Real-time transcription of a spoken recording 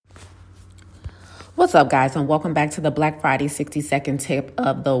What's up, guys, and welcome back to the Black Friday 60-second tip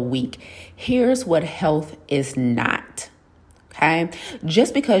of the week. Here's what health is not. Okay?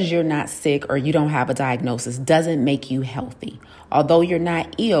 Just because you're not sick or you don't have a diagnosis doesn't make you healthy. Although you're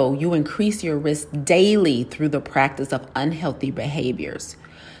not ill, you increase your risk daily through the practice of unhealthy behaviors.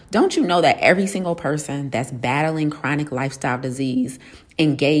 Don't you know that every single person that's battling chronic lifestyle disease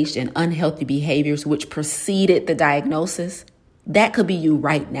engaged in unhealthy behaviors which preceded the diagnosis? That could be you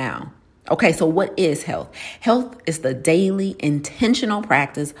right now. Okay, so what is health? Health is the daily intentional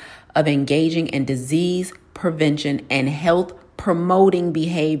practice of engaging in disease prevention and health promoting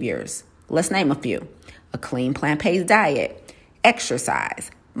behaviors. Let's name a few: a clean plant-based diet,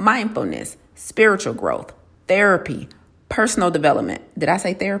 exercise, mindfulness, spiritual growth, therapy, personal development. Did I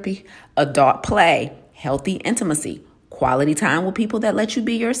say therapy? Adult play, healthy intimacy, quality time with people that let you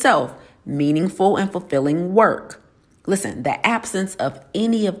be yourself, meaningful and fulfilling work. Listen, the absence of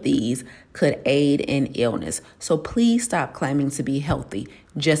any of these could aid in illness. So please stop claiming to be healthy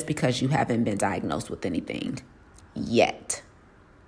just because you haven't been diagnosed with anything yet.